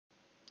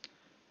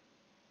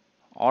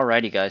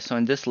Alrighty guys, so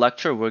in this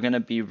lecture we're going to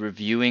be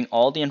reviewing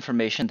all the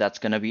information that's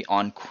going to be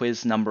on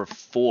quiz number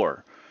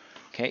 4.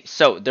 Okay,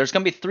 so there's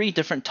going to be 3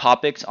 different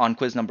topics on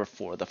quiz number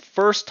 4. The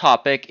first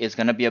topic is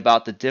going to be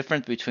about the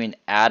difference between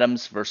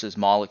atoms versus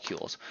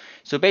molecules.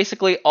 So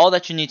basically all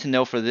that you need to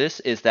know for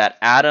this is that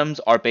atoms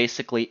are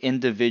basically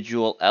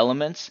individual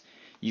elements.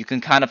 You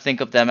can kind of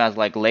think of them as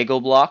like Lego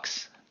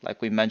blocks,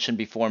 like we mentioned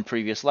before in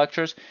previous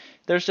lectures.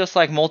 There's just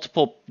like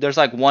there's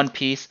like one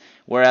piece,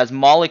 whereas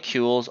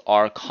molecules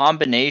are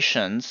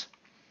combinations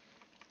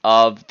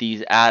of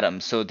these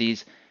atoms. So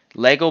these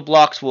Lego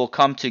blocks will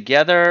come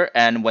together,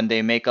 and when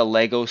they make a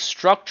Lego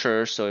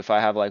structure, so if I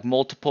have like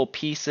multiple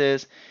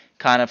pieces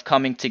kind of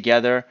coming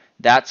together,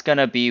 that's going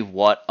to be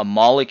what a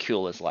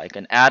molecule is like.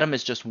 An atom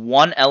is just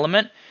one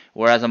element,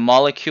 whereas a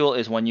molecule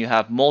is when you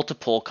have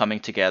multiple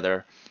coming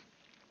together.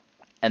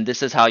 And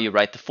this is how you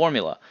write the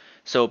formula.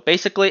 So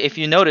basically, if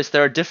you notice,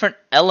 there are different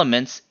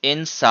elements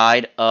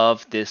inside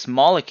of this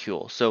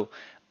molecule. So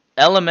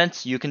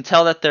elements, you can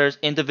tell that there's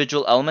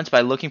individual elements by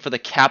looking for the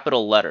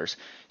capital letters.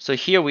 So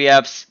here we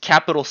have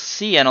capital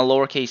C and a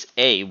lowercase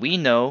a. We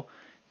know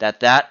that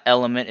that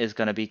element is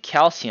going to be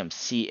calcium,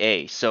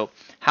 Ca. So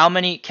how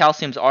many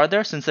calciums are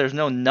there? Since there's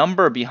no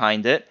number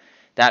behind it,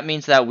 that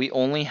means that we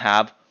only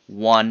have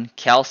one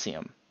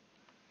calcium.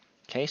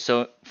 Okay,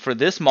 so for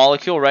this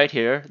molecule right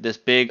here, this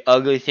big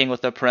ugly thing with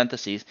the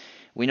parentheses,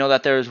 we know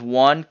that there is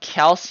one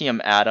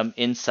calcium atom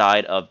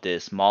inside of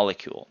this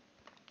molecule.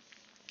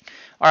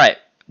 Alright,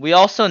 we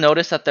also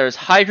notice that there's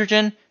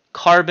hydrogen,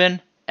 carbon,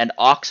 and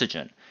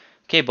oxygen.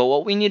 Okay, but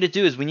what we need to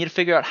do is we need to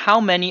figure out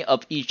how many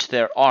of each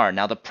there are.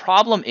 Now the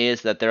problem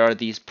is that there are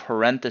these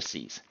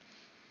parentheses.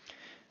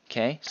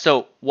 Okay,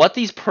 so what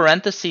these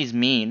parentheses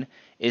mean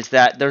is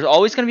that there's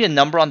always going to be a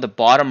number on the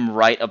bottom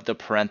right of the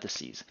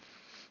parentheses.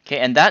 Okay,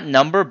 and that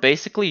number,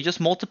 basically, you just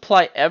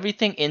multiply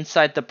everything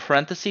inside the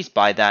parentheses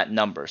by that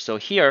number. So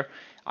here,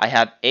 I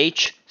have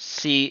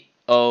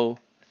HCO3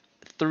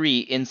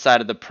 inside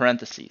of the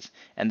parentheses,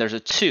 and there's a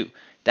 2.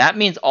 That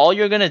means all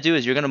you're going to do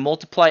is you're going to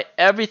multiply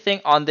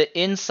everything on the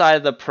inside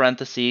of the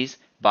parentheses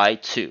by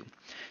 2.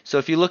 So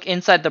if you look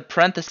inside the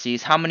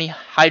parentheses, how many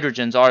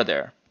hydrogens are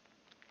there?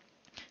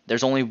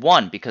 There's only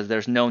 1 because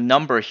there's no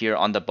number here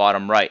on the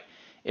bottom right.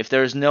 If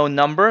there's no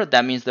number,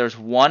 that means there's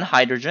 1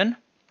 hydrogen.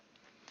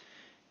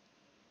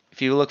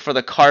 If you look for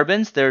the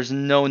carbons, there's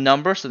no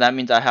number, so that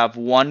means I have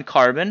 1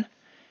 carbon.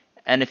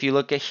 And if you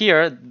look at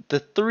here, the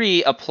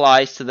 3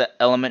 applies to the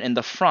element in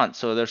the front,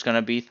 so there's going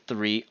to be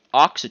 3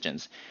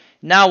 oxygens.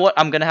 Now what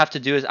I'm going to have to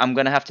do is I'm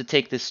going to have to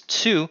take this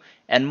 2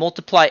 and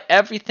multiply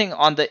everything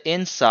on the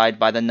inside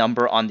by the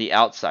number on the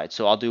outside.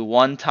 So I'll do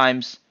 1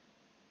 times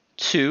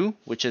 2,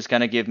 which is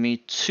going to give me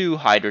 2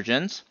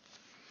 hydrogens.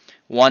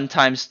 1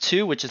 times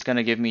 2, which is going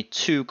to give me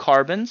 2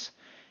 carbons.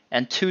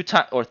 And 3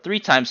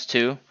 times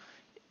 2,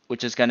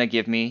 which is going to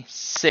give me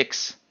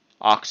 6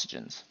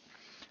 oxygens.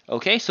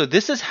 Okay, so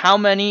this is how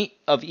many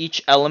of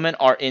each element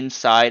are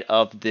inside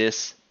of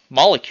this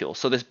molecule.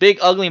 So this big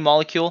ugly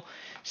molecule,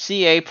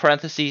 Ca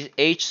parentheses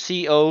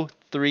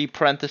HCO3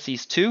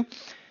 parentheses 2,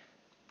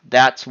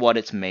 that's what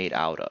it's made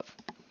out of.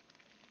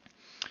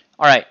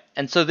 Alright,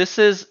 and so this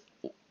is,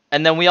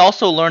 and then we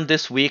also learned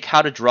this week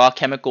how to draw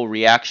chemical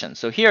reactions.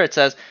 So here it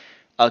says,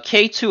 a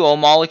K2O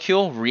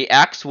molecule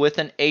reacts with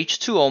an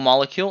H2O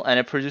molecule and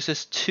it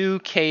produces 2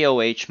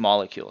 KOH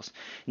molecules.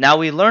 Now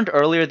we learned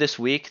earlier this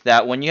week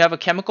that when you have a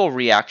chemical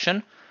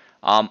reaction,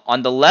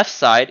 on the left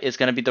side is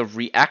going to be the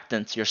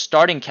reactants, your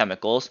starting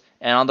chemicals,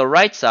 and on the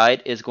right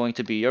side is going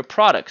to be your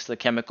products, the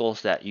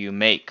chemicals that you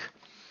make.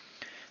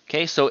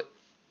 Okay, so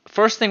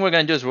first thing we're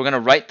going to do is we're going to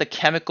write the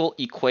chemical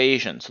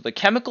equation. So the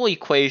chemical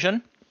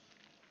equation,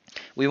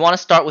 we want to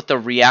start with the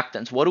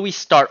reactants. What do we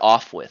start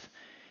off with?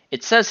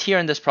 It says here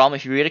in this problem,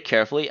 if you read it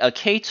carefully, a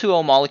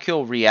K2O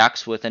molecule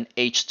reacts with an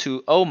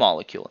H2O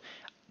molecule.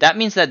 That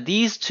means that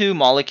these two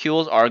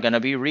molecules are going to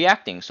be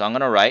reacting. So I'm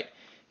going to write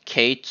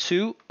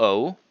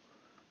K2O.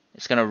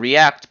 It's going to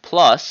react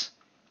plus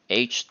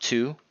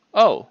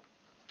H2O,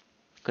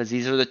 because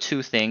these are the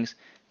two things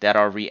that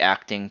are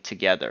reacting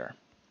together.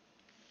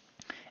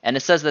 And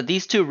it says that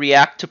these two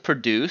react to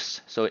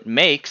produce, so it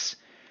makes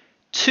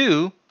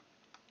 2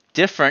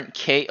 different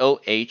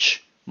KOH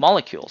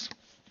molecules.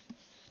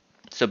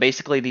 So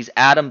basically these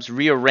atoms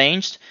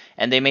rearranged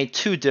and they made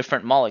 2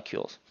 different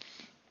molecules.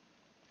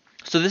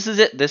 So this is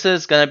it. This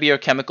is going to be your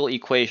chemical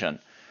equation.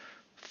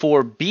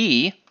 For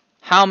B,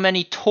 how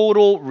many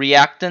total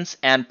reactants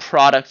and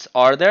products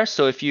are there?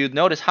 So if you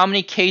notice, how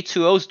many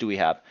K2Os do we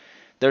have?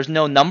 There's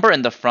no number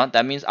in the front.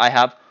 That means I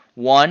have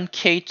 1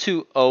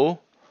 K2O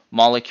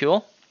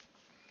molecule.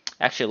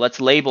 Actually,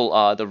 let's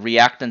label the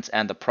reactants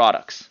and the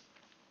products.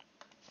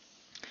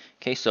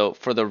 Okay, so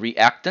for the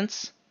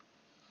reactants,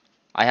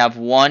 I have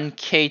 1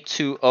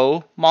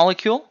 K2O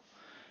molecule.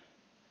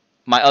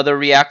 My other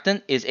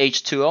reactant is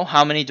H2O.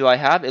 How many do I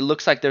have? It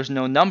looks like there's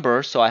no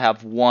number, so I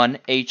have 1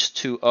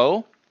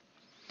 H2O.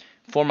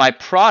 For my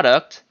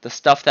product, the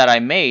stuff that I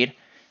made,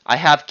 I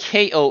have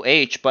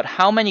KOH, but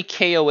how many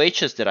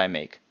KOHs did I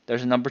make?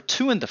 There's a number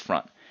 2 in the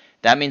front.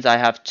 That means I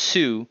have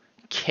 2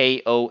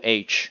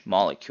 KOH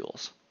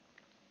molecules.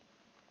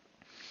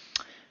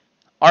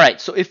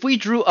 Alright, so if we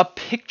drew a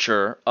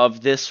picture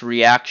of this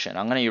reaction,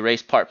 I'm going to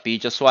erase part B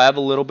just so I have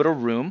a little bit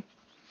of room.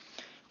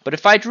 But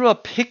if I drew a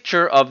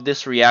picture of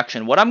this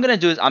reaction, what I'm going to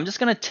do is I'm just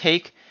going to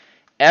take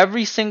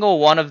every single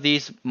one of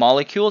these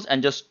molecules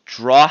and just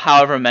draw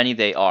however many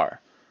they are.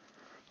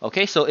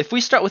 Okay, so if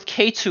we start with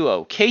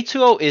K2O,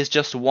 K2O is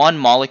just one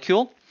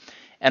molecule.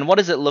 And what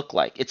does it look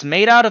like? It's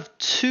made out of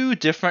two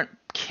different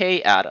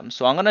K atoms.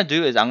 So what I'm going to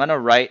do is I'm going to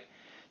write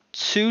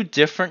two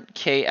different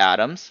K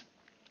atoms.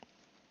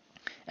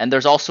 And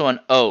there's also an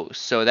O.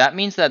 So that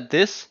means that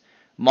this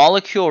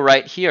molecule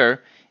right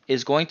here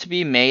is going to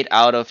be made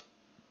out of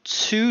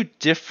two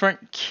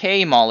different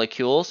K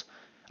molecules,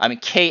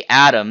 K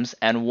atoms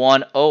and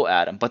one O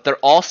atom. But they're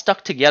all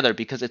stuck together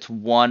because it's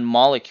one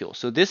molecule.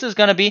 So this is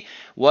going to be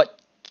what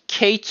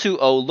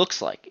K2O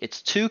looks like.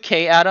 It's two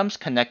K atoms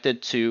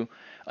connected to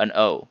an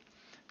O.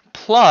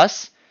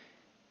 Plus,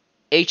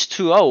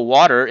 H2O,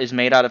 water, is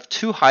made out of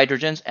two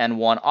hydrogens and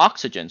one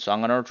oxygen. So I'm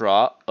going to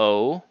draw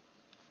O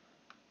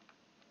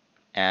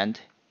and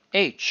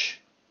H.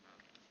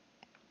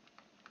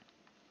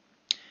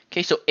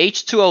 Okay, so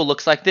H2O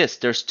looks like this.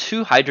 There's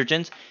two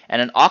hydrogens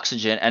and an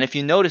oxygen. And if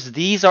you notice,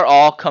 these are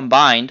all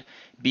combined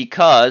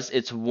because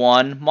it's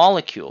one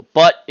molecule.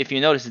 But if you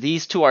notice,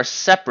 these two are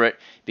separate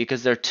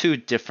because they're two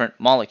different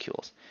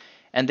molecules.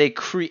 And they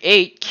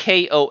create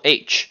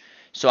KOH.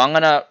 So I'm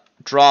going to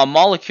draw a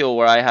molecule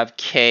where I have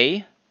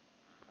K,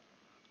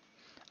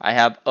 I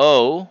have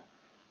O,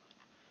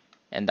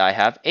 and I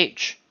have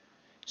H.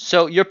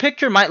 So your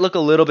picture might look a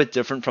little bit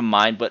different from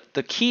mine, but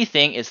the key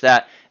thing is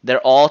that they're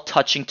all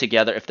touching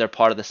together if they're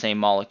part of the same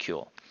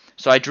molecule.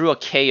 So I drew a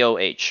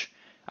KOH.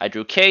 I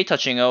drew K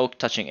touching O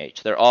touching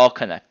H. They're all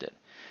connected.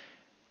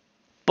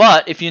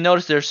 But if you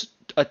notice there's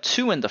a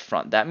 2 in the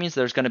front, that means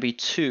there's going to be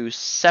two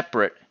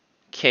separate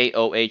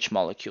KOH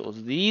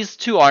molecules. These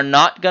two are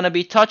not going to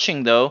be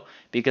touching though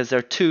because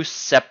they're two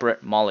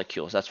separate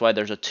molecules. That's why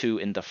there's a 2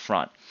 in the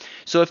front.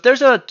 So if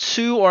there's a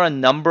 2 or a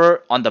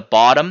number on the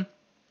bottom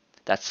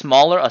that's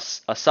smaller,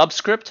 a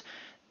subscript,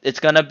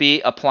 it's going to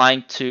be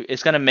applying to,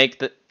 it's going to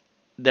make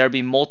there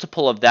be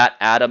multiple of that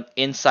atom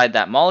inside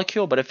that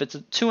molecule. But if it's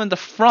a 2 in the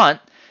front,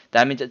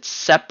 that means it's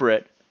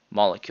separate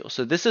molecules.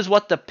 So this is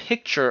what the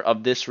picture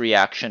of this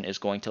reaction is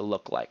going to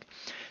look like.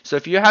 So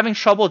if you're having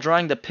trouble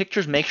drawing the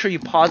pictures, make sure you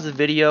pause the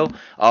video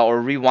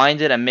or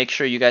rewind it and make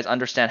sure you guys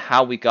understand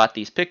how we got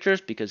these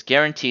pictures, because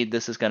guaranteed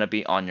this is going to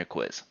be on your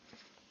quiz.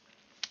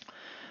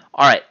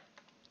 Alright,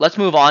 let's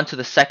move on to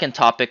the second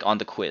topic on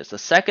the quiz. The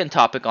second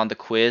topic on the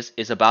quiz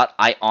is about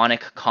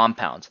ionic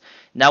compounds.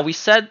 Now we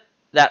said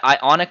that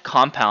ionic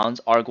compounds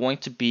are going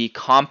to be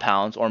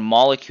compounds or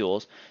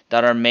molecules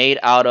that are made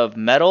out of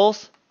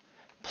metals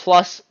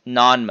plus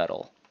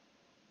nonmetal.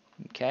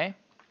 Okay?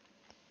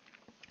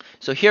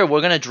 So here we're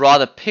going to draw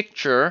the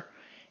picture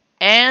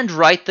and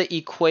write the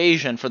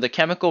equation for the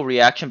chemical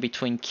reaction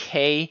between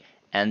K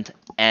and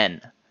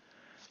N.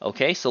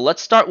 Okay, so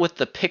let's start with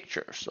the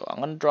picture. So I'm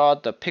going to draw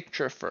the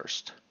picture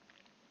first.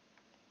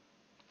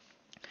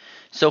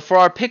 So for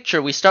our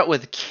picture, we start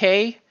with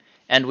K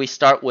and we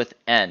start with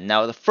N.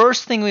 Now the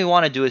first thing we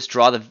want to do is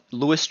draw the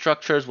Lewis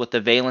structures with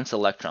the valence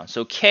electron.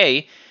 So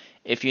K,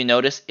 if you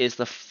notice, is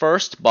the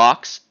first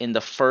box in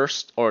the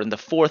first or in the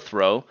fourth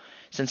row.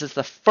 Since it's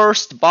the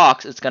first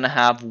box, it's going to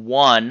have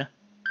one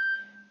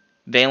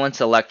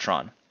valence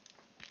electron.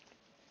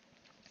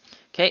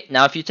 Okay,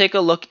 now if you take a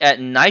look at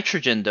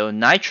nitrogen though,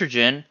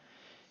 nitrogen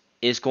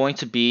is going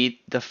to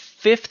be the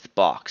fifth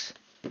box.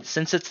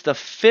 Since it's the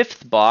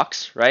fifth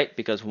box, right,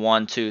 because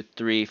 1, 2,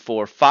 3,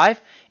 4,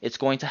 5, it's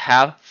going to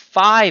have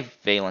 5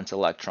 valence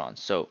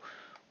electrons. So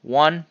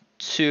 1,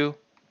 2,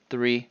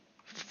 3,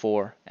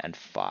 4, and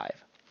 5.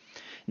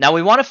 Now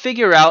we want to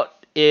figure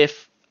out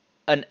if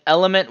an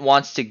element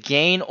wants to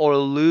gain or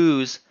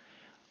lose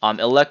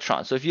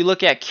electrons. So if you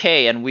look at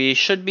K, and we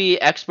should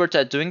be experts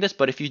at doing this,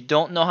 but if you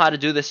don't know how to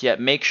do this yet,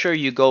 make sure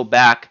you go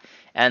back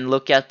and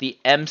look at the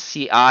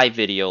MCI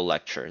video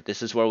lecture.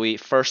 This is where we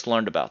first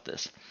learned about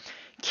this.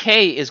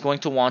 K is going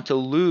to want to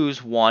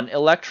lose 1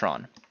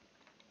 electron,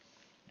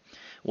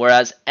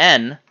 whereas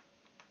N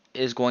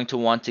is going to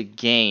want to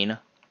gain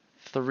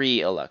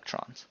 3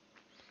 electrons.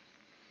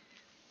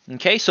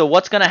 Okay, so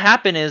what's going to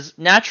happen is,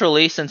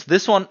 naturally, since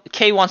this one,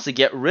 K wants to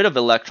get rid of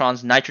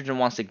electrons, nitrogen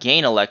wants to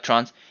gain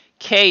electrons,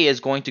 K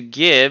is going to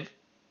give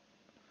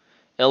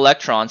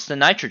electrons to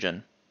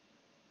nitrogen.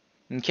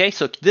 Okay,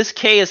 so this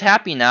K is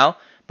happy now,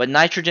 but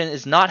nitrogen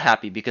is not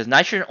happy because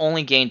nitrogen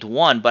only gained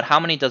 1, but how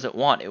many does it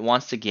want? It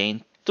wants to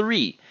gain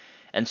 3.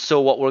 And so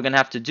what we're going to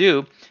have to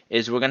do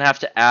is we're going to have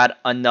to add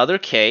another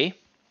K.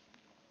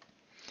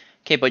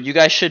 Okay, but you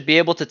guys should be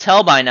able to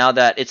tell by now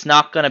that it's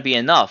not going to be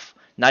enough.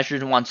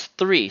 Nitrogen wants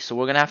 3, so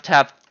we're going to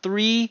have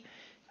 3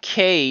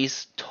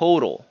 Ks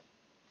total.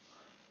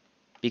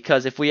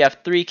 Because if we have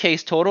 3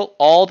 Ks total,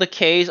 all the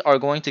Ks are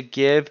going to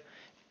give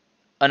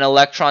an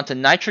electron to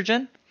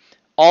nitrogen.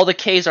 All the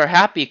Ks are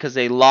happy because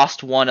they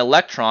lost 1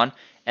 electron,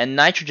 and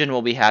nitrogen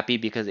will be happy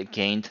because it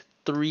gained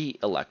 3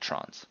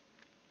 electrons.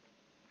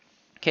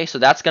 Okay, so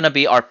that's going to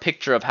be our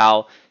picture of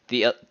how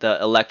the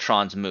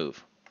electrons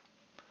move.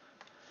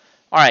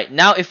 All right,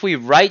 now if we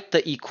write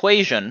the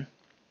equation,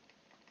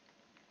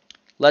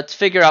 let's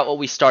figure out what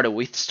we started.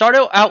 We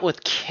started out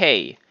with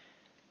K,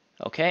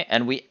 okay,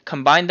 and we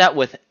combined that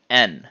with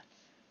N.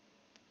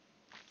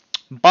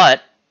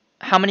 But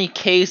how many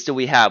K's do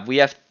we have? We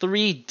have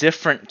 3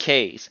 different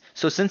K's.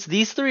 So since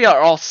these 3 are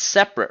all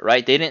separate,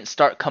 right, they didn't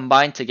start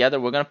combined together,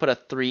 we're going to put a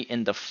 3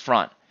 in the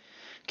front.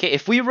 Okay,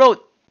 if we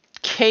wrote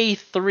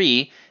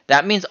K3,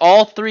 that means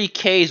all 3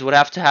 K's would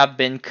have to have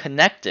been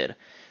connected.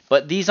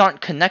 But these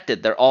aren't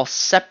connected, they're all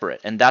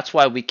separate, and that's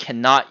why we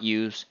cannot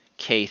use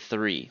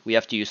K3. We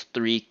have to use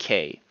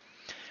 3K.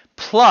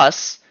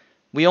 Plus,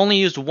 we only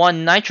used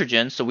 1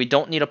 nitrogen, so we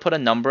don't need to put a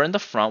number in the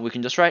front. We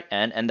can just write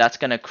N, and that's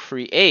going to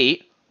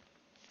create...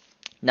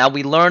 Now,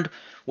 we learned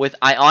with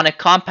ionic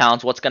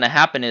compounds, what's going to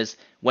happen is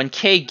when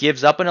K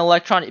gives up an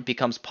electron, it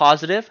becomes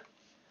positive.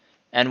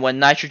 And when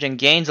nitrogen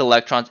gains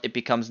electrons, it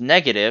becomes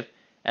negative.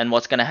 And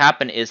what's going to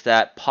happen is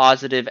that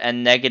positive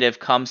and negative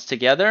comes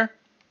together,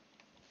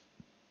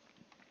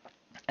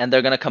 and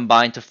they're going to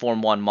combine to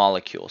form 1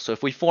 molecule. So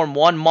if we form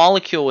 1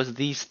 molecule with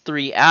these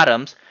 3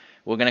 atoms,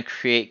 we're going to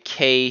create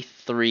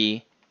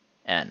K3N.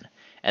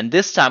 And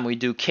this time we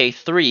do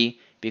K3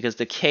 because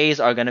the K's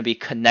are going to be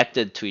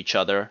connected to each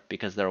other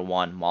because they're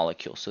 1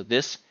 molecule. So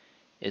this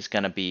is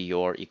going to be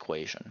your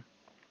equation.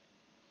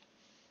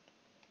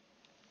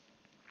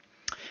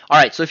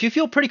 Alright, so if you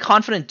feel pretty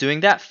confident doing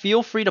that,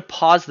 feel free to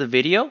pause the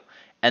video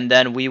and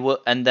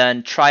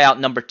then try out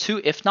number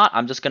 2. If not,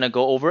 I'm just going to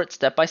go over it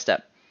step by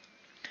step.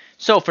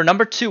 So for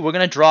number 2, we're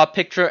going to draw a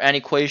picture and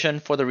equation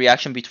for the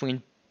reaction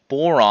between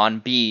boron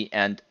B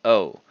and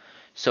O.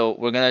 So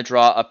we're going to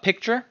draw a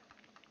picture,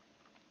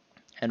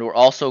 and we're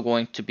also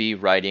going to be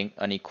writing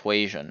an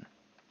equation.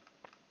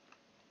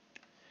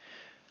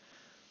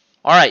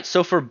 Alright,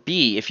 so for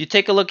B, if you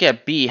take a look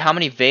at B, how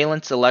many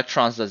valence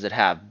electrons does it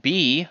have?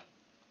 B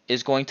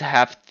is going to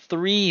have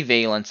 3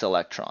 valence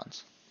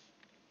electrons.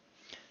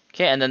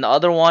 Okay, and then the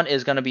other one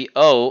is going to be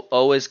O.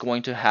 O is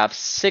going to have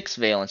 6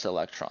 valence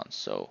electrons.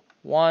 So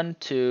 1,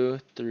 2,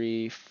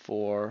 3,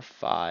 4,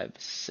 5,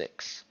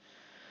 6.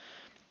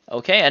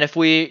 Okay, and if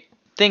we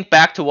think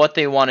back to what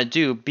they want to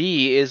do,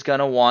 B is going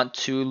to want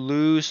to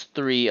lose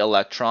 3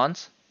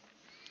 electrons.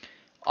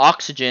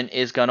 Oxygen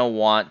is going to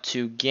want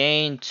to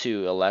gain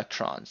 2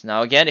 electrons.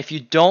 Now again, if you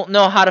don't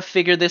know how to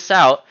figure this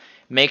out,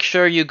 make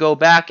sure you go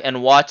back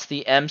and watch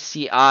the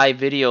MCI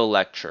video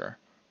lecture,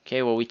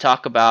 okay, where we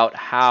talk about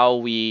how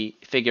we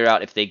figure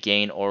out if they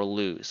gain or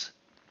lose.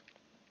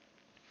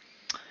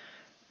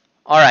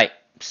 Alright,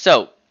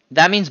 so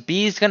that means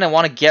B is going to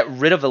want to get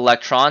rid of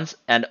electrons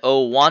and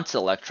O wants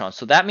electrons.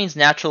 So that means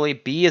naturally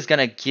B is going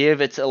to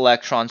give its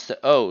electrons to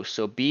O.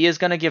 So B is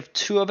going to give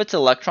 2 of its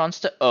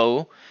electrons to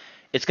O.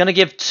 It's going to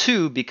give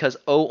 2 because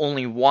O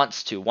only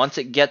wants 2. Once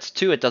it gets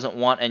 2, it doesn't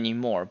want any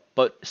more.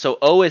 So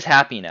O is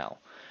happy now.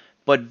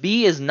 But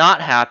B is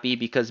not happy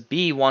because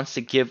B wants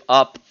to give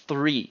up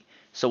 3.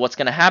 So what's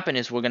going to happen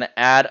is we're going to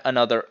add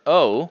another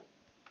O.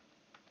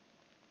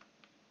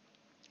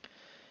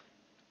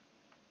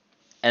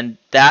 And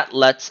that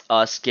lets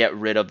us get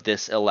rid of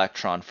this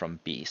electron from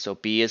B. So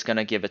B is going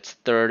to give its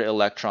 3rd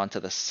electron to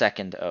the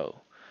 2nd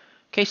O.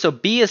 Okay, so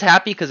B is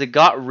happy because it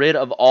got rid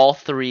of all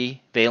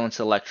 3 valence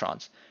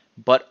electrons.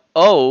 But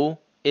O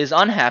is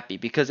unhappy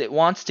because it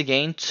wants to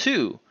gain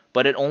 2,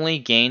 but it only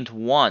gained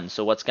 1.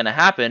 So what's going to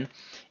happen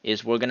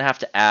is we're going to have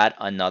to add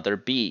another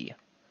B.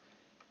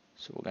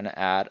 So we're going to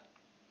add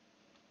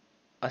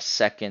a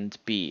 2nd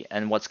B.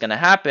 And what's going to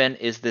happen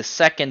is this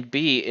 2nd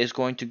B is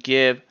going to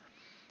give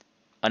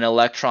an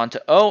electron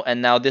to O,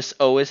 and now this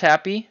O is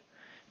happy.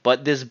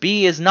 But this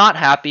B is not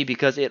happy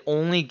because it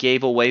only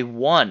gave away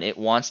 1. It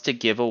wants to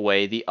give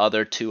away the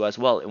other 2 as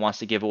well. It wants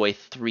to give away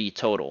 3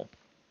 total.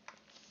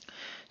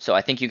 So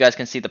I think you guys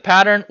can see the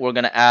pattern. We're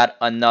going to add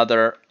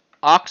another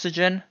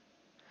oxygen.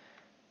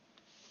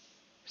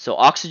 So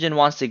oxygen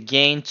wants to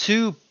gain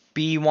 2.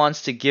 B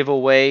wants to give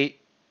away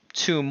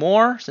 2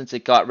 more since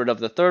it got rid of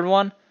the 3rd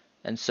one.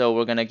 And so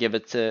we're going to give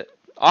it to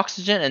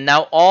oxygen. And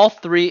now all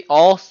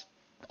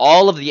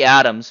of the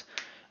atoms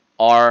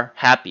are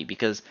happy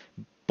because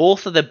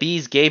both of the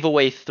B's gave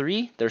away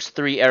 3. There's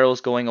 3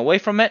 arrows going away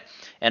from it.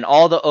 And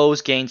all the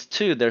O's gains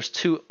 2. There's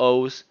 2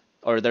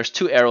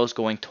 arrows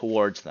going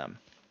towards them.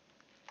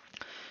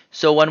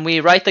 So when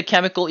we write the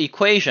chemical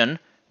equation,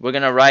 we're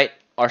going to write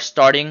our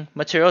starting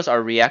materials, our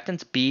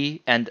reactants,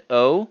 B and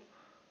O.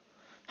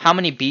 How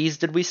many B's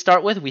did we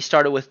start with? We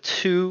started with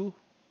 2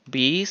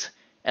 B's,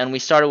 and we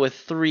started with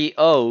 3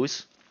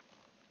 O's.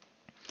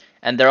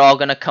 And they're all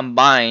going to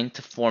combine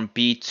to form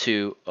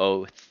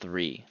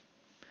B2O3.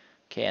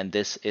 Okay, and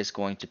this is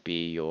going to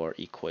be your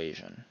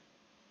equation.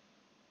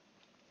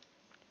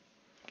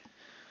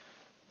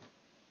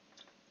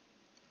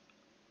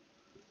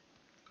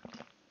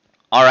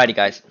 Alrighty,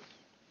 guys.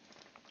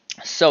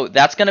 So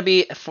that's going to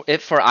be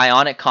it for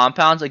ionic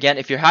compounds. Again,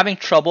 if you're having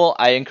trouble,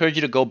 I encourage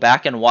you to go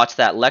back and watch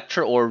that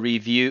lecture or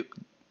review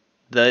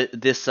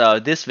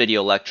this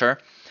video lecture.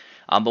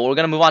 But we're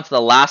going to move on to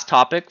the last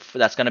topic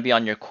that's going to be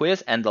on your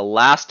quiz, and the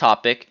last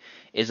topic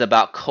is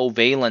about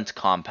covalent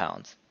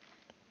compounds.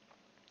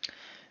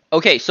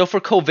 Okay, so for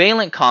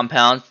covalent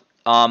compounds,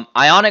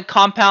 ionic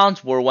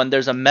compounds were when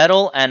there's a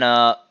metal and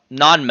a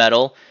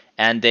non-metal,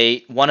 and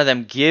one of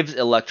them gives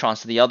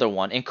electrons to the other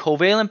one. In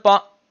covalent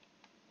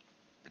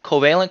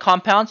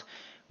compounds,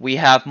 we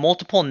have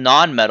multiple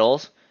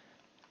non-metals,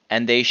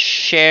 and they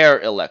share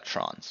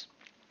electrons.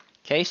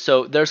 Okay,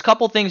 so there's a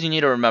couple things you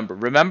need to remember.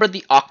 Remember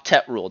the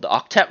octet rule. The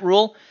octet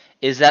rule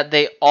is that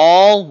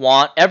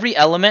every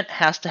element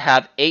has to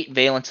have 8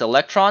 valence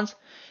electrons,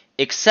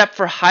 except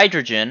for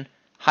hydrogen.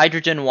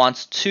 Hydrogen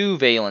wants 2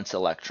 valence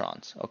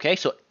electrons. Okay,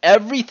 so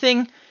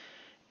everything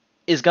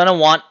is going to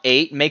want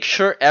 8. Make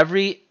sure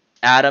every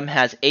atom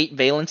has 8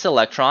 valence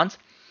electrons,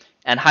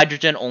 and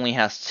hydrogen only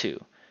has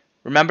 2.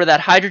 Remember that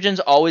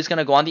hydrogen's always going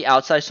to go on the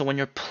outside, so when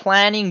you're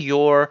planning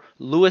your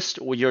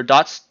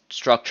dot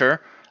structure,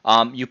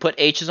 you put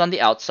H's on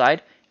the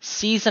outside,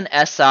 C's and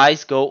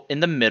Si's go in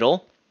the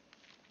middle,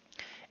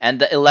 and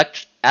the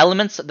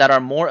elements that are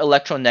more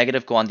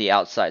electronegative go on the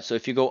outside. So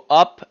if you go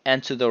up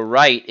and to the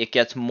right, it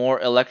gets more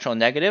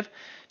electronegative.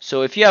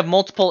 So if you have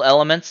multiple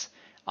elements,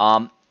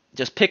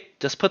 just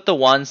put the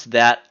ones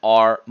that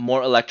are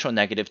more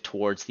electronegative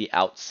towards the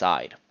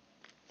outside.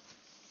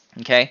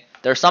 Okay,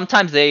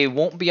 sometimes they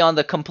won't be on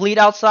the complete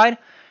outside,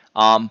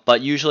 but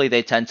usually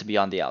they tend to be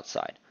on the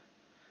outside.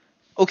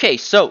 Okay,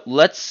 so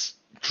let's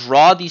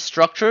draw these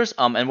structures,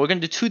 and we're going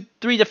to do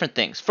 3 different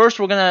things. First,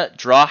 we're going to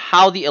draw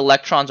how the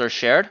electrons are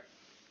shared.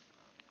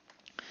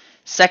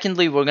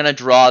 Secondly, we're going to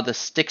draw the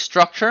stick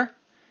structure.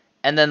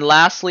 And then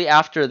lastly,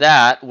 after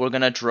that, we're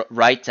going to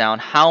write down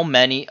how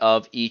many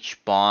of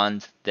each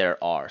bond there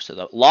are. So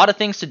a lot of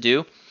things to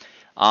do,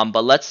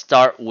 but let's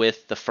start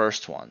with the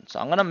first one. So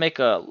I'm going to make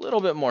a little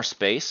bit more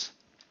space.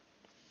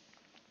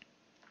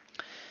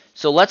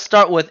 So let's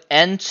start with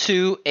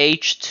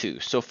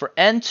N2H2. So for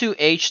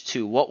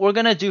N2H2, what we're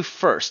going to do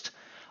first,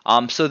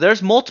 so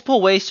there's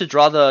multiple ways to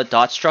draw the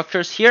dot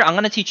structures. Here, I'm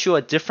going to teach you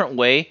a different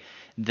way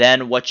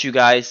than what you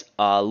guys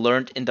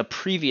learned in the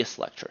previous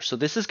lecture. So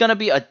this is going to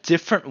be a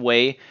different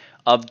way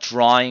of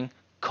drawing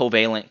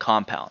covalent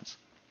compounds.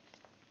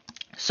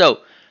 So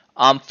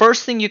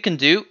first thing you can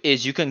do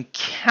is you can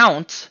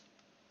count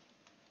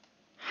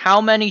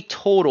how many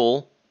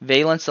total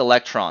valence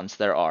electrons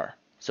there are.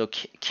 So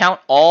count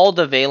all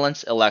the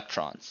valence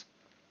electrons.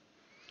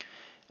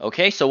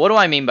 Okay, so what do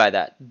I mean by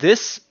that?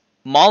 This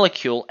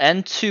molecule,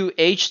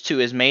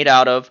 N2H2, is made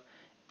out of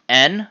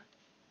N,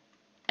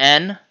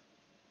 N,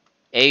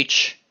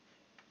 H,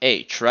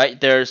 H, right?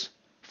 There's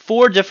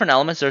 4 different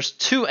elements. There's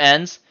 2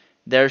 N's,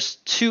 there's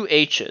 2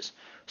 H's.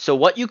 So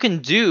what you can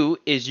do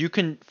is you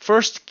can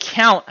first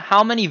count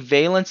how many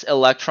valence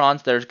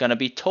electrons there's going to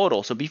be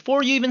total. So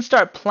before you even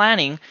start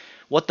planning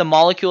what the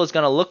molecule is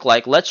going to look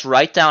like, let's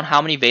write down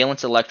how many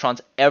valence electrons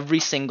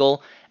every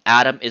single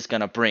atom is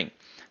going to bring.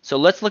 So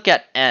let's look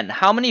at N.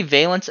 How many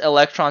valence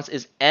electrons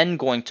is N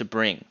going to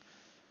bring?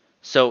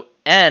 So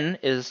N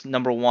is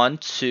number 1,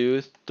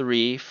 2,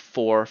 3,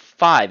 4,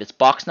 5. It's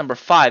box number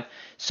 5.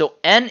 So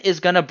N is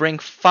going to bring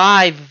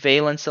 5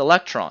 valence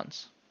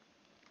electrons.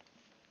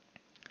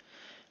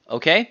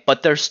 Okay,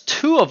 but there's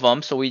 2 of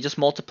them, so we just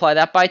multiply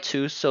that by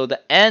 2. So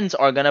the N's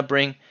are going to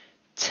bring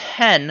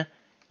 10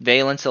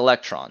 valence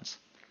electrons.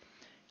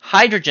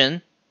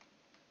 Hydrogen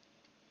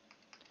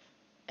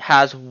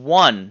has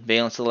 1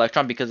 valence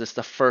electron because it's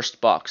the first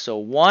box. So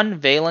 1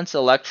 valence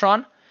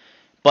electron,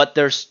 but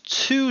there's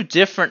 2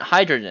 different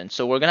hydrogens.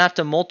 So we're going to have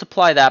to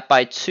multiply that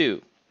by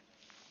 2.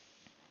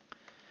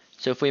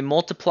 So if we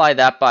multiply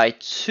that by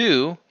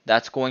 2,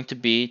 that's going to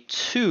be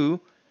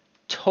 2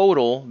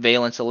 total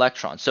valence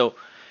electrons. So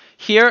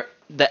here,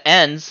 the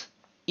N's,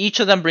 each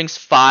of them brings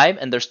 5,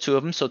 and there's 2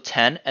 of them, so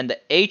 10. And the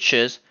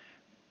H's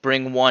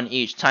bring 1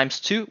 each, times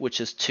 2,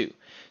 which is 2.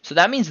 So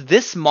that means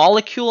this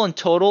molecule in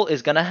total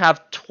is going to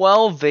have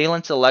 12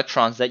 valence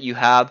electrons that you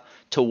have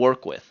to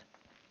work with.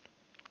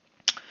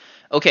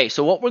 Okay,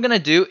 so what we're going to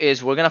do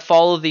is we're going to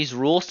follow these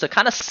rules to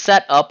kind of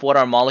set up what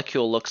our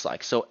molecule looks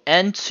like. So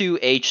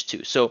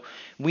N2H2. So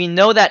we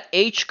know that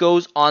H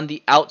goes on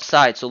the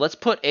outside. So let's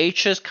put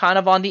H's kind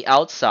of on the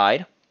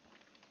outside.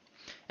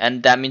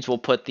 And that means we'll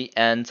put the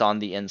N's on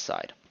the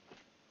inside.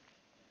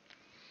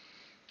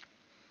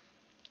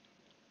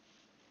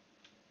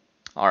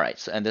 All right,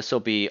 so, and this will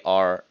be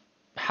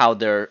how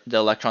the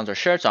electrons are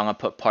shared. So I'm going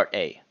to put part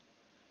A.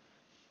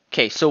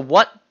 Okay, so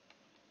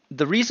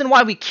the reason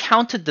why we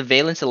counted the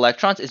valence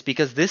electrons is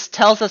because this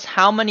tells us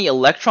how many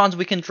electrons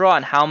we can draw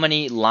and how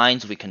many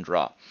lines we can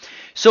draw.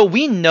 So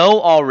we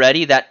know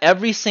already that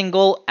every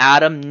single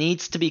atom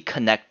needs to be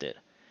connected.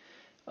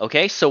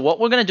 Okay, so what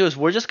we're going to do is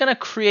we're just going to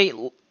create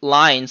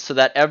lines so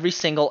that every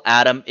single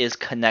atom is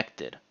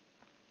connected.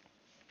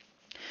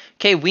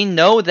 Okay, we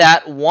know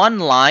that one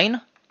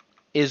line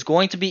is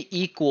going to be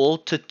equal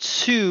to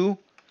 2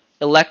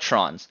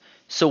 electrons.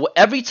 So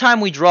every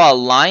time we draw a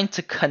line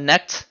to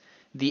connect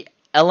the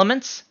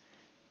elements,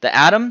 the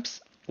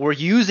atoms, we're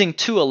using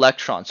 2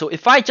 electrons. So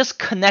if I just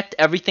connect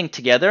everything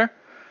together,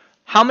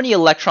 how many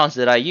electrons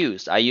did I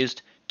use? I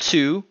used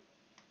 2,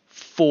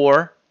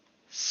 4,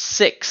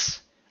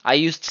 6. I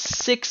used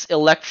 6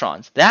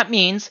 electrons. That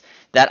means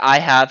that I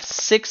have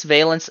 6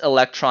 valence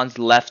electrons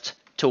left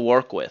to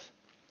work with.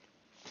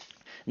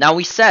 Now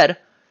we said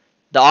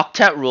the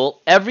octet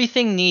rule,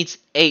 everything needs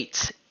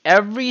 8.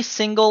 Every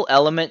single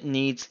element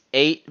needs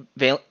 8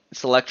 valence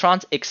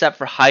electrons except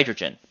for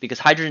hydrogen, because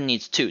hydrogen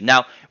needs 2.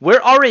 Now,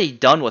 we're already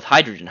done with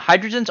hydrogen.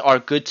 Hydrogens are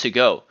good to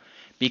go,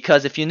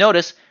 because if you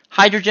notice,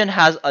 hydrogen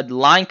has a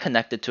line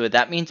connected to it.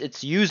 That means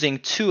it's using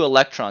 2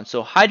 electrons.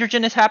 So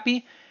hydrogen is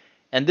happy,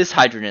 and this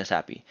hydrogen is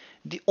happy.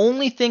 The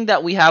only thing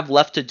that we have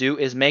left to do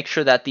is make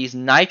sure that these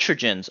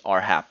nitrogens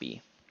are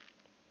happy.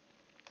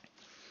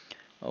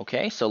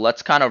 Okay, so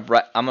let's kind of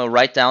I'm going to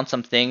write down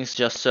some things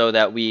just so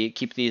that we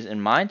keep these in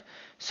mind.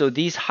 So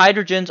these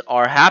hydrogens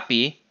are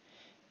happy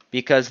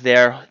because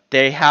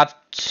they have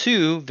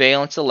 2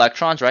 valence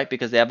electrons, right?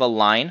 Because they have a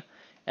line.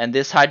 And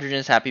this hydrogen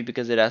is happy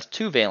because it has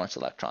 2 valence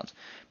electrons.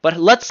 But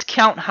let's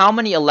count how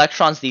many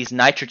electrons these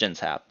nitrogens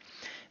have.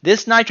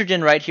 This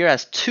nitrogen right here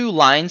has 2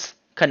 lines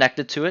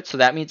connected to it, so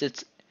that means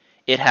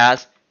it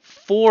has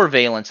 4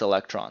 valence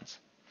electrons.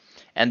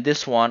 And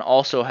this one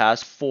also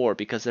has 4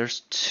 because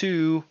there's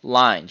 2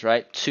 lines,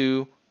 right?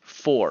 2,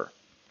 4.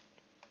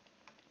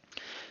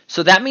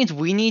 So that means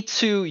we need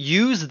to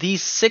use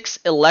these 6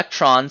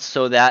 electrons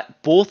so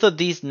that both of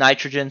these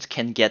nitrogens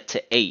can get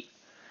to 8.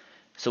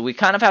 So we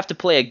kind of have to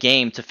play a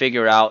game to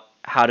figure out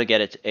how to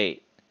get it to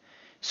 8.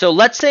 So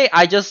let's say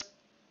I just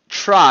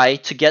try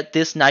to get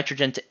this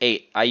nitrogen to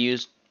 8. I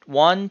used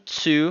 1,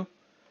 2,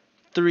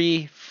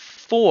 3,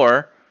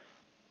 4.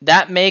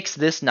 That makes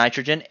this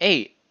nitrogen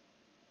 8.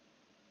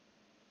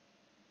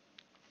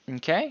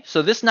 Okay,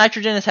 so this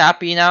nitrogen is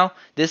happy now.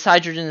 This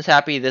hydrogen is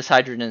happy. This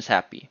hydrogen is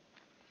happy.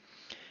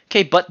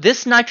 Okay, but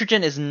this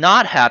nitrogen is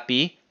not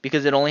happy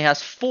because it only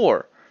has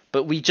 4.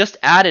 But we just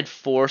added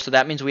 4, so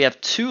that means we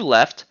have 2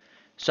 left.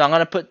 So I'm going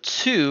to put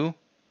 2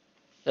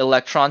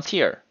 electrons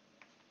here.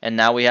 And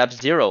now we have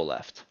 0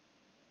 left.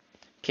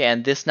 Okay,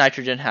 and this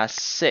nitrogen has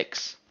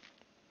 6.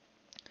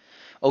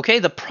 Okay,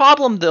 the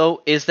problem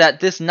though is that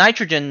this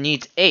nitrogen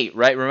needs 8,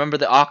 right? Remember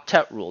the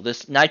octet rule.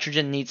 This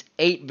nitrogen needs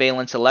 8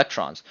 valence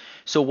electrons.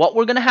 So what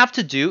we're going to have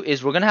to do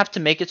is we're going to have to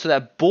make it so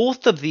that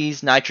both of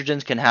these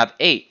nitrogens can have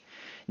 8.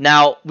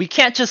 Now, we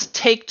can't just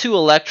take 2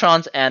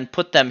 electrons and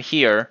put them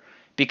here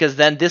because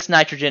then this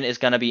nitrogen is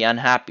going to be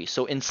unhappy.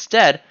 So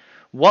instead,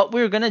 what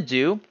we're going to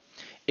do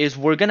is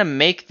we're going to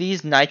make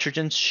these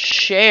nitrogens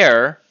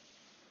share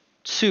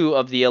 2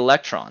 of the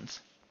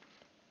electrons.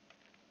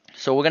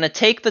 So we're going to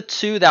take the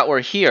 2 that were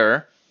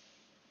here,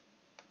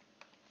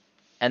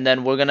 and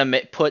then we're going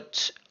to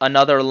put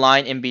another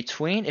line in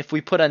between. If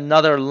we put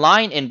another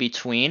line in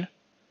between,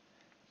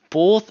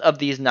 both of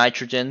these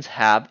nitrogens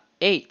have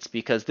 8,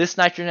 because this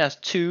nitrogen has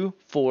 2,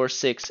 4,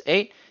 6,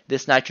 8.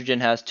 This nitrogen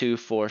has 2,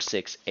 4,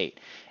 6, 8.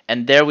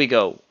 And there we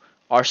go.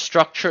 Our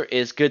structure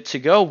is good to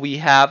go. We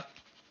have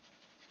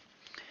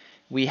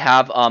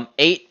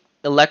 8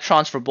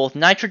 electrons for both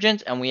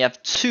nitrogens, and we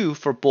have 2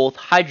 for both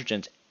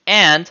hydrogens.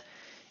 And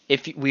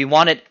if we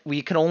wanted,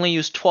 we can only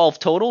use 12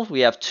 total.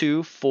 We have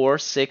 2, 4,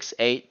 6,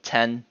 8,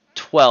 10,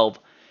 12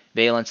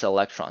 valence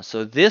electrons.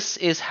 So this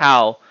is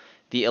how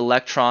the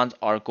electrons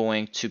are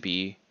going to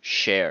be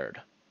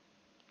shared.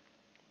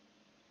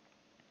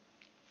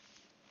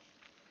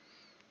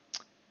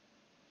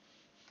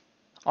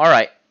 All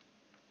right.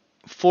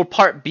 For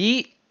part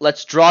B,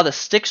 let's draw the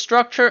stick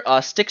structure.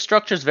 Stick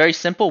structure is very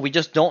simple. We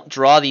just don't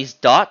draw these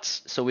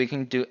dots. So we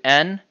can do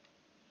N,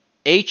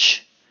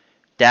 H,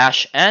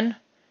 dash N.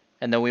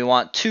 And then we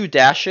want 2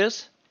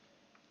 dashes,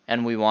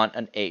 and we want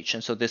an H.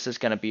 And so this is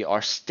going to be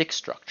our stick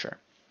structure.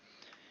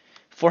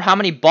 For how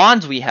many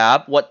bonds we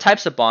have, what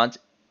types of bonds,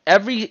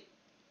 every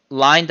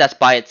line that's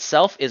by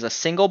itself is a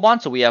single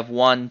bond. So we have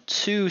 1,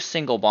 2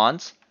 single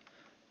bonds.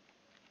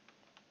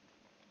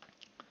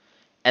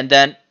 And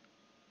then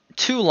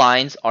 2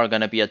 lines are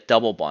going to be a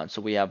double bond.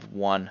 So we have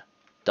 1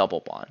 double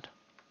bond.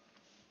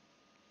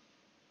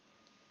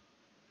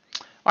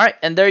 All right,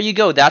 and there you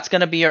go. That's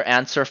going to be your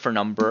answer for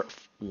number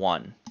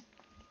 1.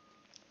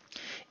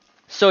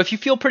 So if you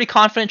feel pretty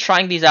confident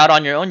trying these out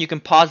on your own, you can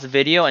pause the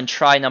video and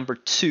try number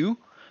 2.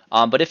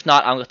 But if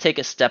not, I'm going to take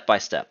it step by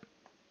step.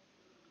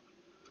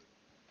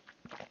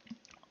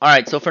 All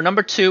right, so for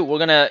number 2, we're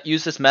going to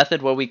use this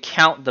method where we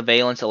count the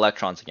valence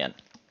electrons again.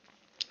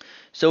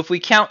 So if we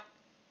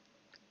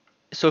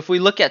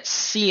look at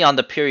C on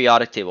the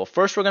periodic table,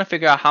 first we're going to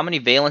figure out how many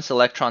valence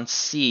electrons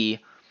C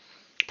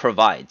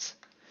provides.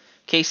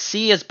 Okay,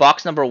 C is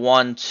box number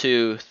 1,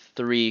 2,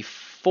 3,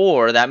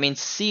 4. That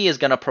means C is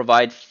going to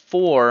provide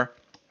 4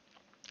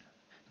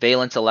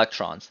 valence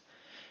electrons.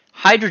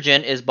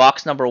 Hydrogen is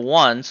box number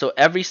 1, so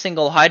every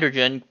single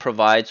hydrogen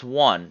provides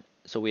 1.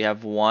 So we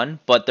have 1,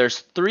 but there's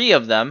 3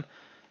 of them,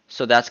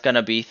 so that's going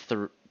to be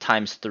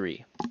times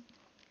 3,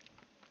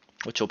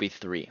 which will be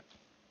 3.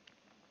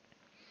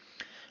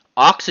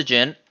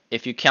 Oxygen,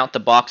 if you count the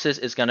boxes,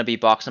 is going to be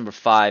box number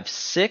 5,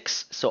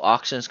 6. So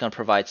oxygen is going to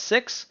provide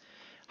 6.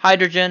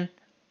 Hydrogen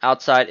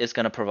outside is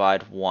going to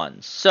provide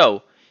 1.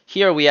 So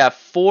Here we have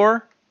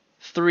 4,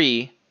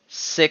 3,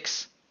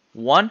 6,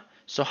 1.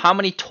 So how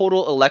many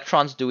total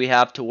electrons do we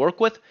have to work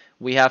with?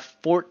 We have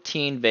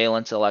 14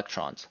 valence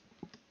electrons.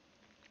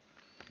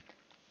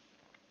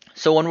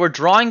 So when we're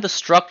drawing the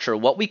structure,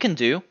 what we can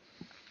do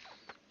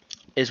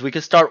is we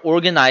can start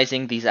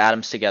organizing these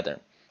atoms together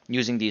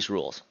using these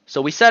rules.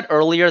 So we said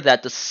earlier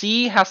that the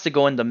C has to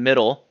go in the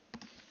middle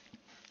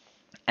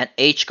and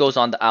H goes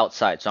on the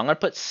outside. So I'm going to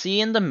put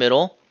C in the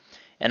middle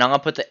and I'm going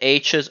to put the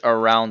H's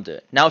around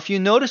it. Now if you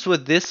notice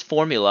with this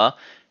formula,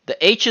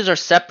 the H's are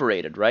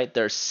separated, right?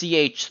 There's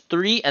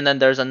CH3 and then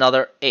there's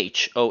another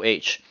H,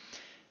 OH.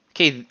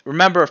 Okay,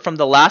 remember from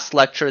the last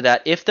lecture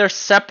that if they're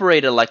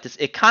separated like this,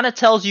 it kind of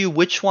tells you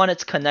which one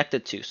it's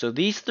connected to. So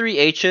these three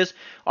H's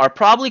are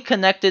probably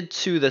connected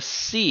to the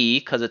C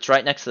because it's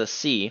right next to the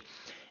C.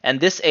 And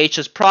this H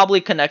is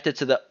probably connected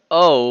to the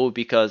O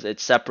because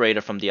it's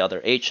separated from the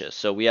other H's.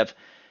 So we have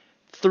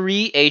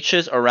three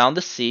H's around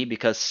the C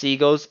because C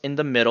goes in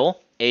the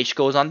middle, H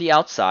goes on the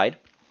outside.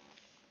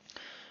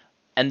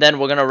 And then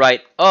we're going to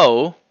write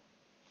O,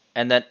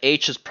 and then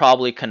H is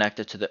probably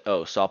connected to the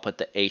O. So I'll put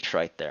the H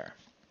right there.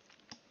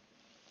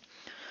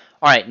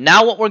 Alright,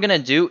 now what we're going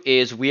to do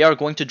is we are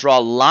going to draw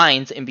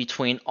lines in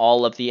between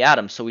all of the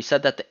atoms. So we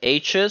said that the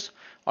H's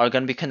are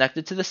going to be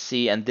connected to the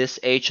C, and this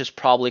H is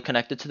probably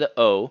connected to the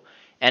O.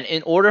 And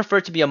in order for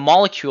it to be a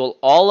molecule,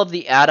 all of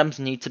the atoms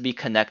need to be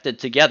connected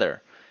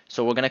together.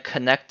 So we're going to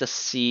connect the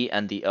C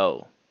and the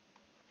O.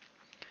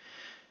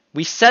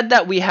 We said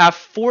that we have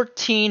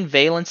 14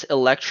 valence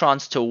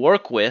electrons to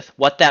work with.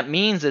 What that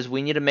means is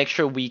we need to make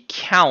sure we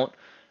count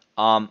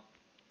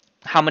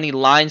how many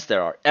lines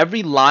there are.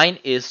 Every line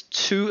is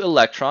 2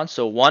 electrons,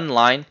 so one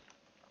line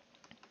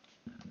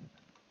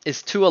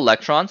is 2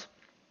 electrons.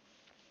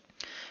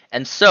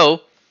 And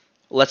so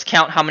let's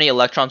count how many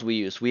electrons we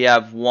use. We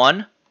have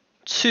 1,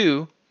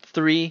 2,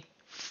 3,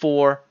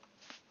 4,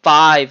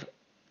 5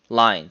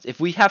 lines. If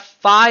we have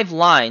 5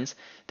 lines,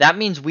 that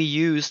means we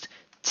used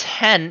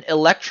 10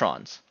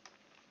 electrons.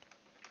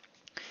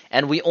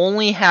 And we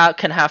only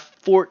can have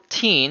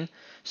 14,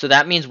 so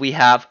that means we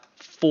have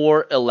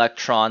 4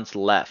 electrons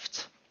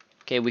left.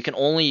 Okay, we can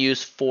only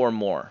use 4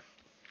 more.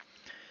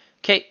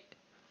 Okay,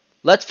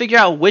 let's figure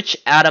out which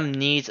atom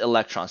needs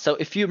electrons. So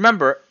if you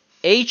remember,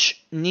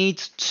 H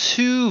needs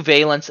 2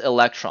 valence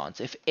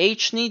electrons. If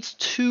H needs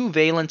 2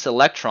 valence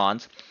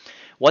electrons,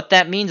 what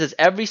that means is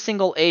every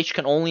single H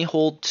can only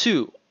hold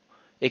 2.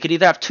 It could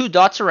either have 2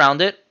 dots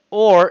around it,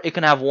 or it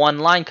can have 1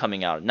 line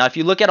coming out. Now if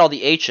you look at all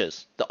the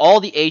H's, all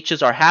the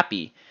H's are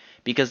happy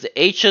because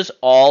the H's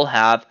all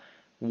have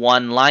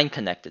 1 line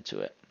connected to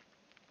it.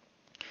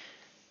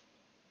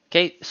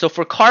 Okay, so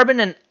for carbon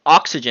and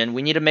oxygen,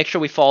 we need to make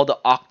sure we follow the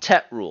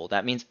octet rule.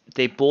 That means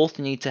they both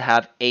need to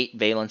have 8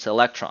 valence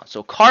electrons.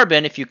 So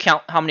carbon, if you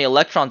count how many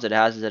electrons it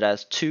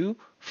has 2,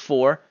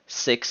 4,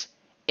 6,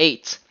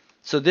 8.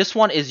 So this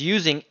one is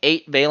using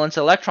 8 valence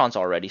electrons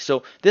already.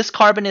 So this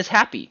carbon is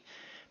happy.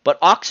 But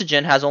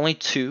oxygen has only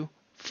 2,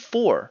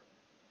 4.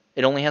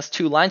 It only has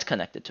 2 lines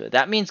connected to it.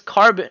 That means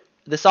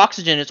this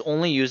oxygen is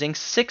only using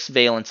 6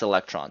 valence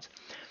electrons.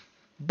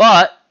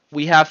 But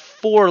we have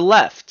 4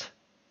 left.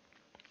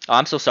 Oh,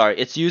 I'm so sorry.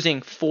 It's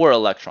using 4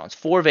 electrons.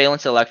 4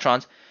 valence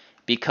electrons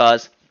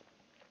because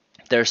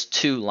there's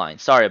 2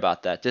 lines. Sorry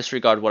about that.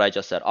 Disregard what I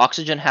just said.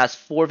 Oxygen has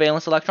 4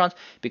 valence electrons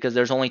because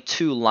there's only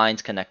 2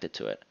 lines connected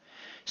to it.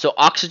 So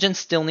oxygen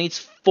still needs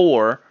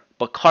 4,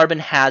 but carbon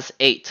has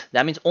 8.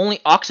 That means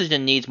only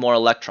oxygen needs more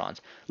electrons.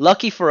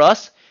 Lucky for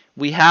us,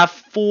 we have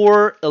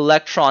 4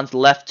 electrons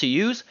left to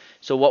use.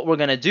 So what we're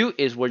going to do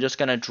is we're just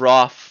going to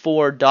draw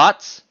 4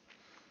 dots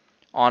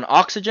on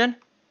oxygen,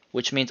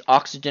 which means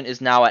oxygen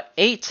is now at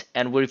 8,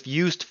 and we've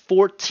used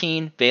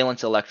 14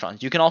 valence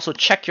electrons. You can also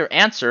check your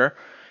answer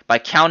by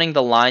counting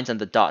the lines and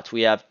the dots.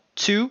 We have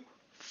 2,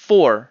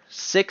 4,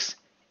 6,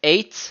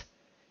 8,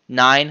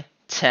 9,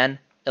 10,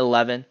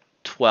 11,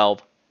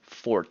 12,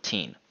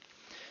 14.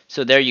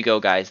 So there you go,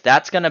 guys.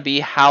 That's going to be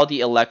how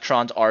the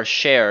electrons are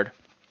shared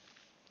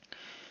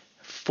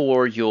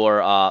for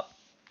your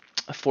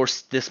for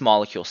this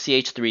molecule,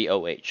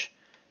 CH3OH.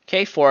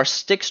 Okay, for our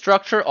stick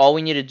structure, all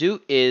we need to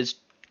do is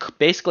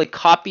basically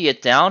copy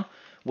it down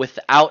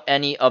without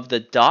any of the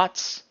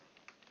dots.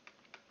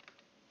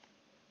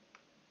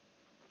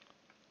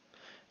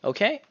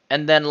 Okay,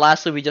 and then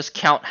lastly, we just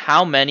count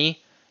how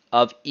many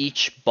of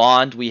each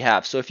bond we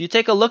have. So if you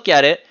take a look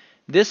at it,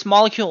 this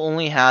molecule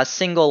only has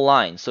single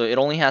lines, so it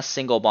only has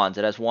single bonds.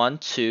 It has 1,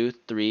 2,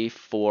 3,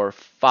 4,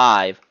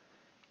 5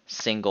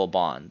 single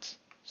bonds.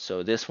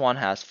 So this one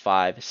has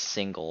 5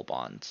 single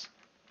bonds.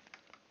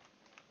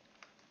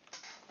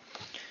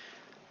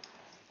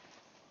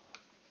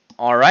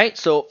 Alright,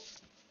 so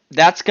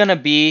that's going to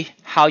be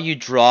how you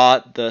draw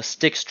the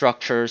stick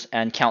structures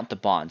and count the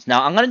bonds.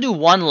 Now I'm going to do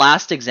one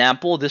last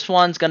example. This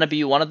one's going to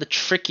be one of the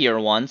trickier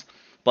ones,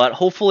 but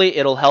hopefully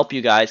it'll help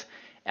you guys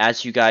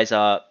as you guys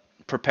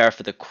prepare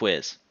for the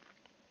quiz.